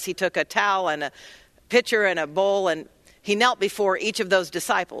tells us he took a towel and a pitcher and a bowl, and he knelt before each of those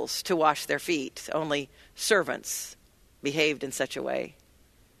disciples to wash their feet. Only servants behaved in such a way.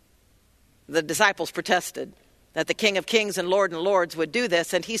 The disciples protested that the King of Kings and Lords would do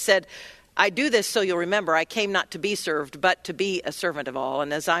this. And he said, I do this so you'll remember I came not to be served, but to be a servant of all.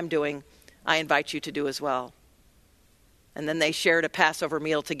 And as I'm doing, I invite you to do as well. And then they shared a Passover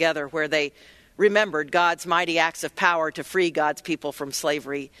meal together where they remembered God's mighty acts of power to free God's people from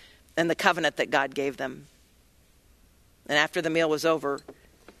slavery and the covenant that God gave them. And after the meal was over,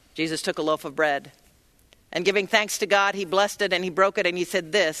 Jesus took a loaf of bread. And giving thanks to God, he blessed it and he broke it and he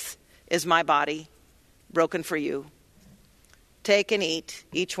said, this is my body, broken for you. Take and eat,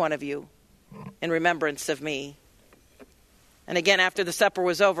 each one of you, in remembrance of me. And again, after the supper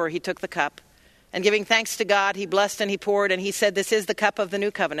was over, he took the cup. And giving thanks to God, he blessed and he poured, and he said, this is the cup of the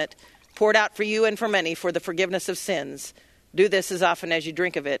new covenant, poured out for you and for many for the forgiveness of sins. Do this as often as you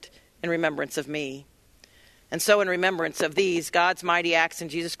drink of it in remembrance of me. And so in remembrance of these, God's mighty acts in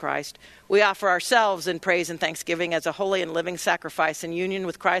Jesus Christ, we offer ourselves in praise and thanksgiving as a holy and living sacrifice in union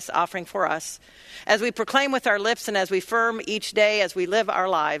with Christ's offering for us. As we proclaim with our lips and as we affirm each day as we live our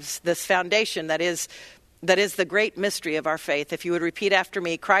lives, this foundation that is the great mystery of our faith. If you would repeat after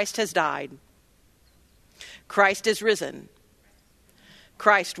me, Christ has died. Christ is risen.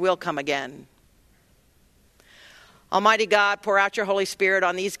 Christ will come again. Almighty God, pour out your Holy Spirit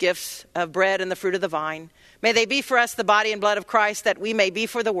on these gifts of bread and the fruit of the vine. May they be for us the body and blood of Christ, that we may be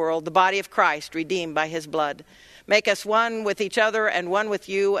for the world the body of Christ, redeemed by his blood. Make us one with each other and one with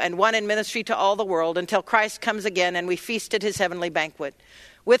you and one in ministry to all the world until Christ comes again and we feast at his heavenly banquet.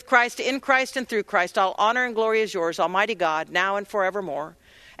 With Christ, in Christ, and through Christ, all honor and glory is yours, Almighty God, now and forevermore.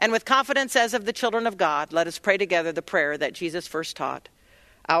 And with confidence as of the children of God, let us pray together the prayer that Jesus first taught.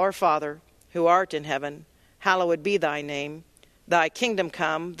 Our Father, who art in heaven, hallowed be thy name. Thy kingdom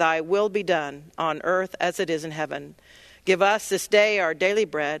come, thy will be done, on earth as it is in heaven. Give us this day our daily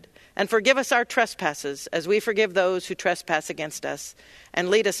bread, and forgive us our trespasses, as we forgive those who trespass against us. And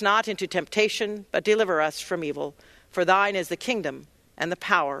lead us not into temptation, but deliver us from evil. For thine is the kingdom, and the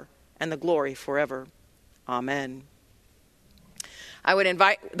power, and the glory forever. Amen. I would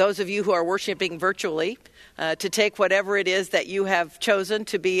invite those of you who are worshiping virtually to take whatever it is that you have chosen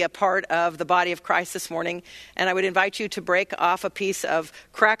to be a part of the body of Christ this morning. And I would invite you to break off a piece of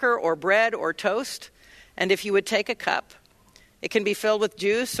cracker or bread or toast. And if you would take a cup, it can be filled with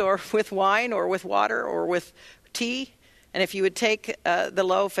juice or with wine or with water or with tea. And if you would take the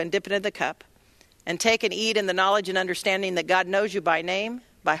loaf and dip it in the cup and take and eat in the knowledge and understanding that God knows you by name,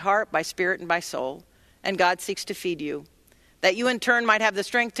 by heart, by spirit, and by soul, and God seeks to feed you, that you in turn might have the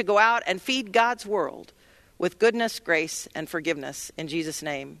strength to go out and feed God's world with goodness, grace, and forgiveness in Jesus'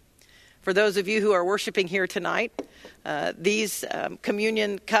 name. For those of you who are worshiping here tonight, these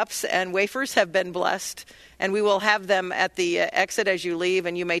communion cups and wafers have been blessed, and we will have them at the exit as you leave,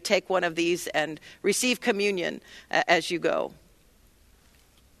 and you may take one of these and receive communion as you go.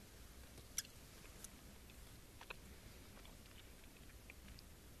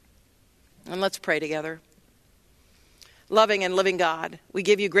 And let's pray together. Loving and living God, we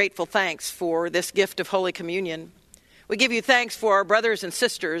give you grateful thanks for this gift of Holy Communion. We give you thanks for our brothers and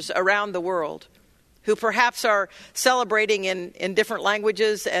sisters around the world who perhaps are celebrating in different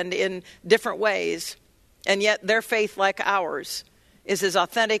languages and in different ways, and yet their faith, like ours, is as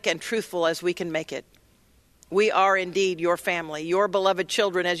authentic and truthful as we can make it. We are indeed your family, your beloved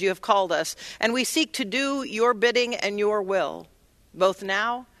children, as you have called us, and we seek to do your bidding and your will, both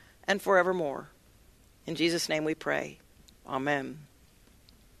now and forevermore. In Jesus' name we pray. Amen.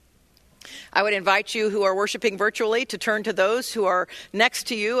 I would invite you who are worshiping virtually to turn to those who are next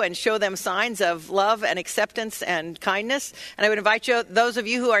to you and show them signs of love and acceptance and kindness. And I would invite you, those of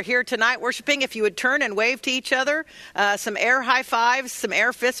you who are here tonight worshiping, if you would turn and wave to each other, some air high fives, some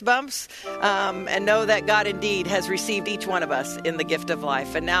air fist bumps, and know that God indeed has received each one of us in the gift of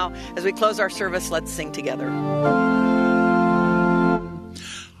life. And now, as we close our service, let's sing together.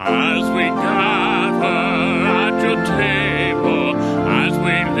 As we gather at your table, as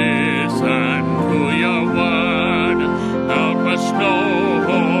we listen to your word, help us know,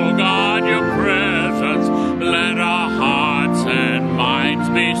 oh God, your presence. Let our hearts and minds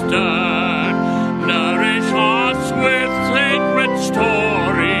be stirred. Nourish us with sacred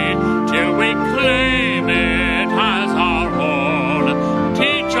story till we claim it as our own.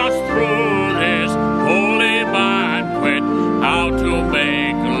 Teach us through this holy banquet how to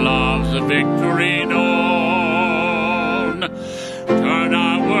make love's victory known. Turn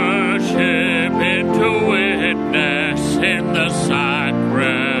our worship into witness in the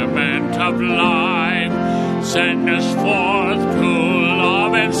sacrament of life. Send us forth to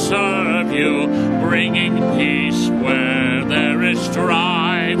love and serve you, bringing peace where there is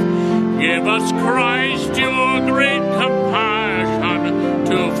strife. Give us Christ, your great compassion,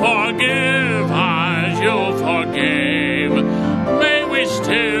 to forgive as you forgave. May we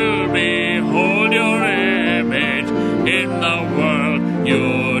still behold your image in the world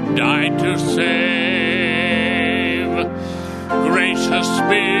you died to save. Gracious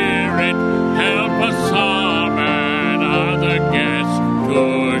Spirit, help us summon other guests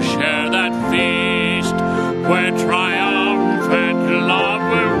to share that feast where triumphant love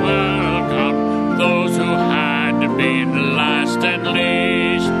will welcome those who had been last and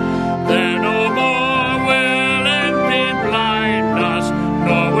least. There no more will envy blind us,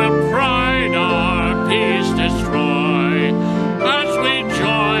 nor will pride our peace destroy, as we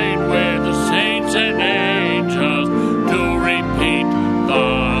join with the saints and angels to repeat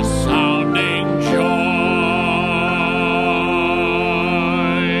the sounding joy.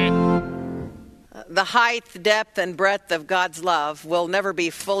 The height, depth, and breadth of God's love will never be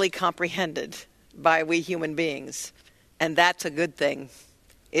fully comprehended by we human beings, and that's a good thing.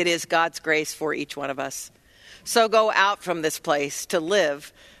 It is God's grace for each one of us. So go out from this place to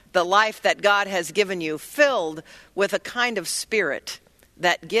live the life that God has given you, filled with a kind of spirit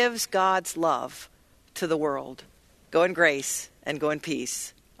that gives God's love to the world. Go in grace and go in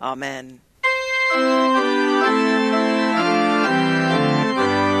peace. Amen.